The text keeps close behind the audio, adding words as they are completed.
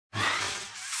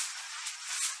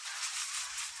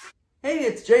Hey,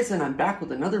 it's Jason. I'm back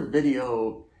with another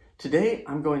video. Today,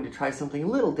 I'm going to try something a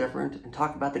little different and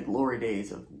talk about the glory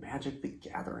days of Magic the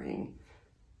Gathering.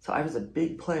 So I was a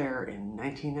big player in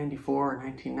 1994 and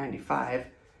 1995,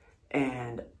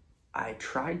 and I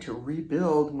tried to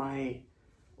rebuild my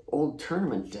old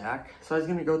tournament deck. So I was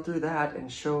going to go through that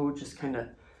and show just kind of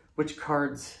which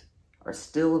cards are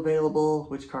still available,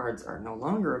 which cards are no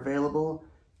longer available,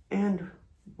 and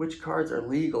which cards are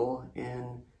legal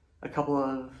in a couple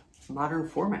of modern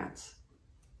formats.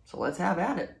 So let's have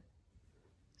at it.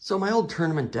 So my old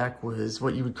tournament deck was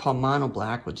what you would call mono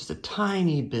black, with just a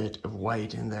tiny bit of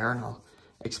white in there, and I'll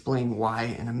explain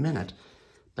why in a minute.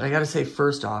 But I gotta say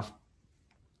first off,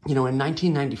 you know, in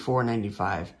 1994 and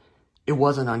 95, it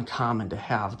wasn't uncommon to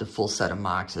have the full set of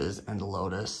Moxes and the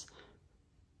Lotus.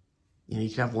 You know, you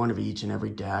could have one of each in every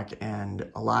deck, and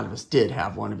a lot of us did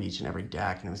have one of each in every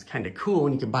deck, and it was kind of cool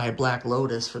when you could buy a black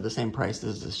Lotus for the same price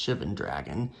as the Shivan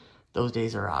Dragon. Those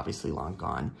days are obviously long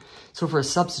gone. So for a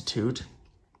substitute,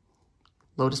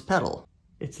 Lotus Petal.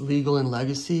 It's legal in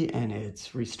Legacy, and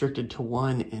it's restricted to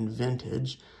one in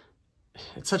Vintage.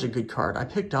 It's such a good card. I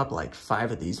picked up like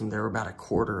 5 of these, and they were about a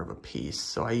quarter of a piece,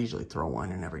 so I usually throw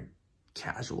one in every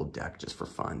casual deck just for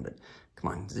fun, but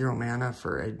come on, 0 mana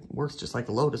for it works just like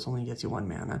a Lotus, only gets you 1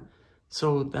 mana.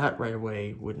 So that right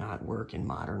away would not work in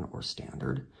Modern or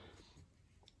Standard.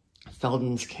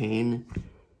 Felden's Cane,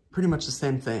 pretty much the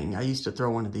same thing. I used to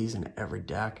throw one of these in every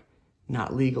deck.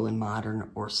 Not legal in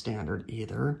Modern or Standard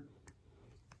either.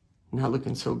 Not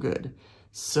looking so good.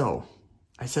 So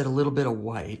I said a little bit of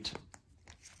white.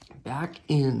 Back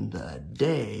in the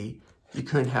day, you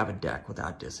couldn't have a deck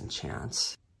without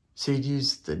disenchants. So you'd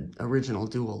use the original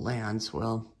dual lands.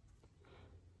 Well,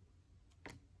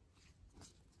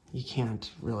 you can't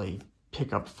really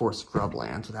pick up 4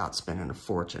 Scrublands without spending a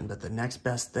fortune, but the next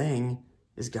best thing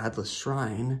is Godless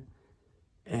Shrine.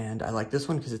 And I like this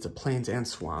one because it's a plains and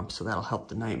swamp, so that'll help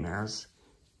the nightmares.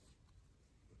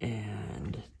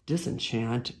 And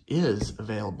Disenchant is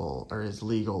available, or is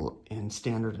legal in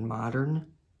Standard and Modern.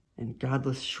 And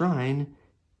Godless Shrine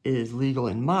is legal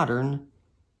in Modern,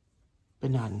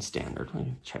 but not in Standard. Let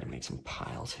me try to make some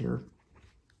piles here.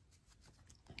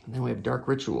 And then we have Dark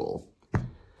Ritual.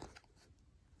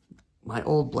 My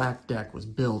old black deck was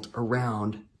built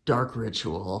around Dark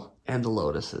Ritual and the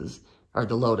Lotuses, or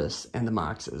the Lotus and the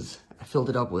Moxes. I filled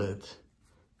it up with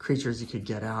creatures you could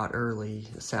get out early,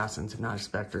 assassins, hypnotic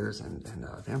specters, and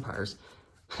vampires.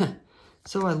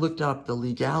 So I looked up the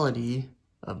legality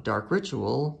of Dark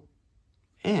Ritual,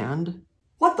 and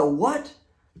what the what?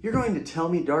 You're going to tell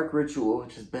me Dark Ritual,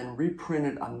 which has been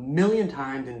reprinted a million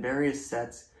times in various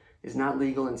sets, is not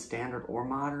legal in Standard or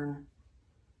Modern?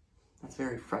 That's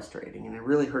very frustrating, and it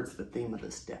really hurts the theme of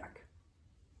this deck.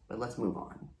 But let's move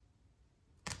on.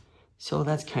 So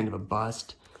that's kind of a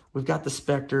bust. We've got the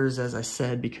Specters, as I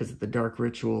said, because of the Dark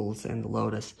Rituals and the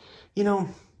Lotus. You know,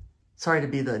 sorry to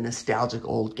be the nostalgic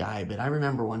old guy, but I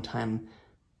remember one time,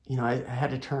 you know, I had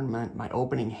to turn my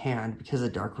opening hand because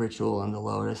of Dark Ritual and the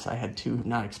Lotus. I had 2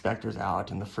 Hypnotic Specters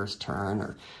out in the first turn,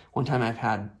 or one time I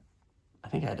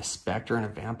think I had a Specter and a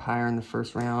Vampire in the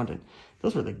first round, and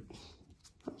those were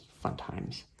fun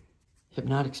times.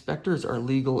 Hypnotic Specters are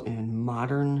legal in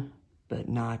Modern, but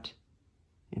not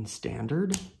in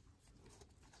Standard.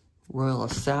 Royal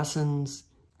Assassins,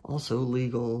 also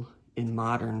legal in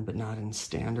Modern, but not in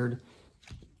Standard.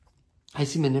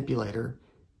 Icy Manipulator.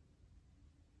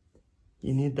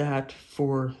 You need that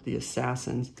for the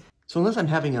Assassins. So unless I'm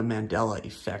having a Mandela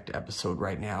Effect episode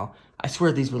right now, I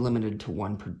swear these were limited to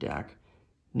 1 per deck.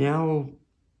 Now,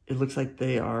 it looks like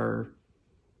they are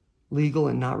legal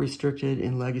and not restricted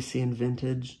in Legacy and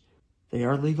Vintage. They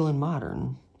are legal in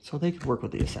Modern, so they could work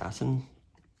with the Assassin.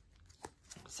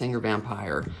 Singer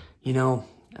Vampire. You know,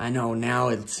 I know now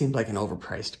it seems like an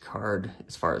overpriced card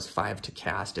as far as 5 to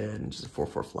cast it and just a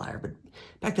 4/4 flyer, but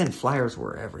back then flyers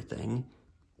were everything.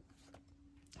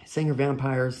 Singer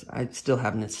Vampires, I still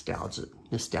have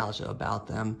nostalgia about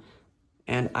them,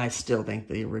 and I still think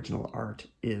the original art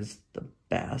is the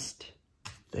best.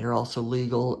 They are also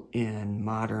legal in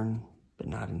Modern, but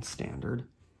not in Standard.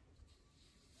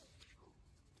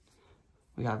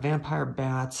 We got Vampire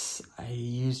Bats. I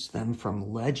used them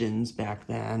from Legends back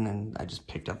then, and I just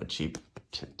picked up a cheap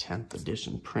 10th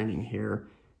edition printing here.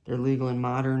 They're legal in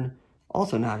Modern,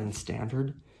 also not in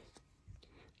Standard.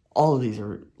 All of these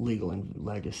are legal in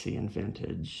Legacy and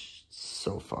Vintage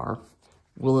so far.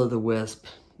 Will-o'-the-Wisp,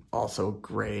 also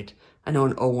great. I know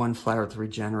an 0/1 flyer with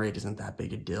Regenerate isn't that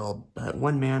big a deal, but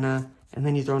 1 mana, and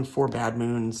then you throw in 4 Bad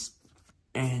Moons,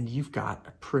 and you've got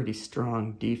a pretty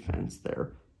strong defense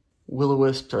there.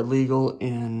 Will-o'-wisps are legal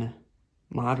in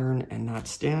Modern and not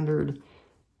Standard.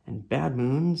 And Bad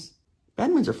Moons.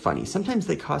 Bad Moons are funny. Sometimes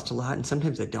they cost a lot and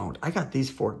sometimes they don't. I got these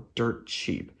for dirt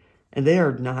cheap. And they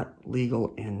are not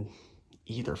legal in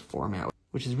either format,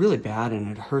 which is really bad,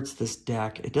 and it hurts this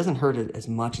deck. It doesn't hurt it as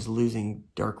much as losing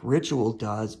Dark Ritual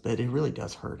does, but it really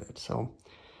does hurt it. So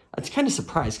it's kind of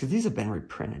surprised because these have been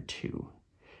reprinted too.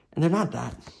 And they're not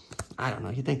that, I don't know,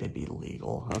 you'd think they'd be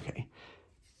legal. Okay.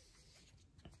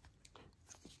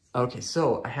 Okay,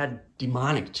 so I had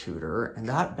Demonic Tutor, and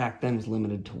that back then was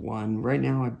limited to 1. Right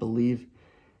now, I believe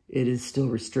it is still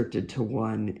restricted to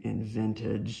 1 in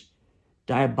Vintage.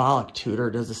 Diabolic Tutor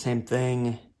does the same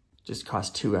thing, just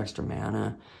costs 2 extra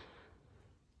mana.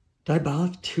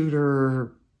 Diabolic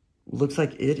Tutor looks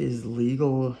like it is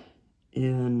legal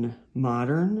in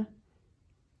Modern,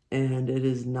 and it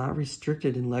is not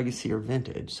restricted in Legacy or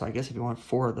Vintage. So I guess if you want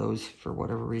 4 of those for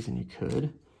whatever reason, you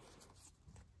could.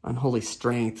 Unholy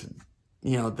Strength,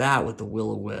 you know, that with the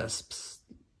Will-O-Wisps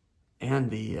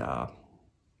and the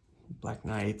Black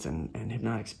Knights and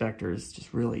Hypnotic Specters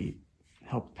just really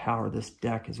help power this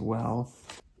deck as well.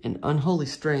 And Unholy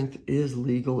Strength is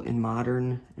legal in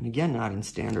Modern, and again, not in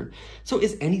Standard. So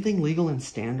is anything legal in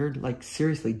Standard? Like,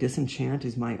 seriously, Disenchant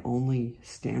is my only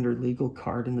Standard legal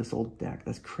card in this old deck.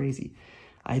 That's crazy.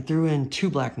 I threw in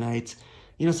 2 Black Knights.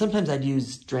 You know, sometimes I'd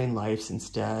use Drain Lives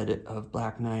instead of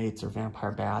Black Knights or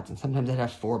Vampire Bats, and sometimes I'd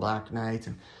have 4 Black Knights,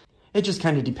 and it just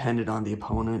kind of depended on the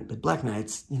opponent. But Black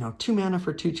Knights, you know, 2 mana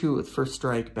for 2/2 with First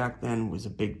Strike back then was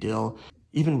a big deal.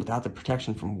 Even without the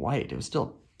protection from white, it was still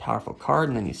a powerful card,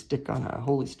 and then you stick on a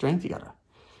Holy Strength, you got a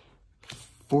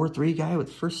 4/3 guy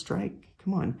with First Strike.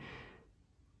 Come on.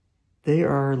 They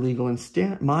are legal in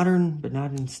Modern, but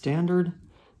not in Standard.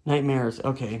 Nightmares,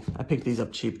 okay, I picked these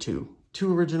up cheap too.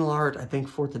 2 original art, I think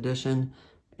 4th edition,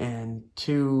 and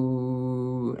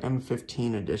 2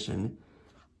 M15 edition.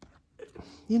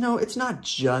 You know, it's not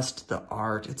just the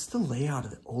art, it's the layout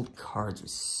of the old cards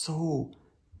is so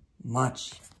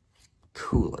much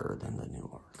cooler than the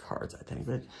newer cards, I think.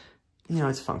 But, you know,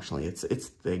 it's functionally, it's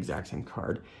the exact same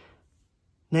card.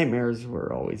 Nightmares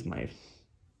were always my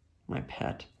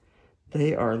pet.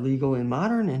 They are legal in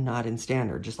Modern and not in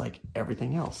Standard, just like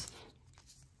everything else.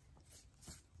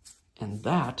 And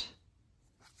that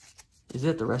is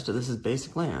it. The rest of this is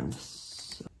basic land.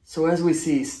 So as we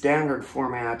see, Standard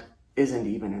format isn't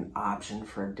even an option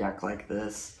for a deck like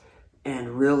this.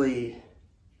 And really,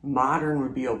 Modern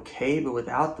would be okay, but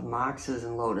without the Moxes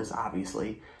and Lotus,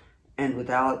 obviously, and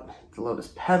without the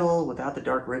Lotus Petal, without the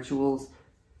Dark Rituals,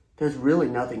 there's really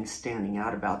nothing standing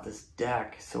out about this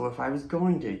deck. So if I was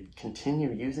going to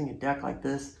continue using a deck like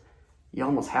this, you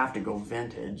almost have to go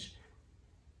Vintage.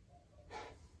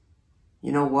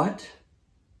 You know what?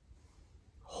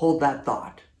 Hold that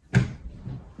thought.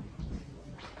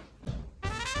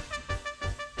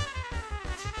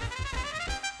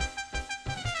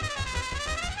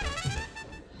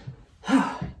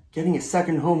 Getting a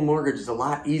second home mortgage is a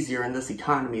lot easier in this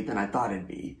economy than I thought it'd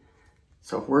be.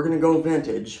 So if we're gonna go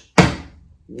Vintage,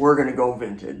 we're gonna go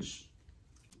Vintage.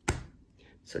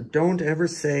 So don't ever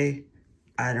say,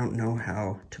 I don't know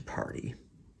how to party.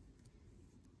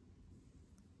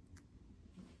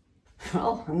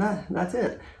 Well, and that's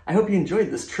it. I hope you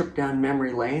enjoyed this trip down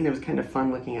memory lane. It was kind of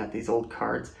fun looking at these old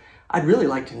cards. I'd really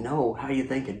like to know how you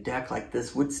think a deck like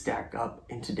this would stack up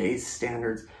in today's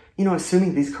standards. You know,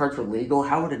 assuming these cards were legal,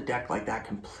 how would a deck like that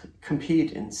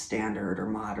compete in Standard or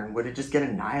Modern? Would it just get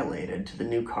annihilated to the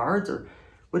new cards, or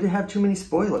would it have too many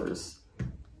spoilers?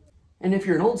 And if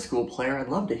you're an old school player, I'd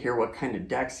love to hear what kind of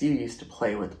decks you used to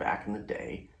play with back in the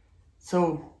day.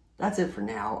 So that's it for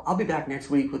now. I'll be back next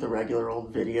week with a regular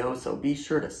old video, so be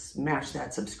sure to smash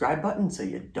that subscribe button so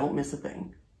you don't miss a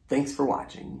thing. Thanks for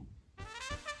watching.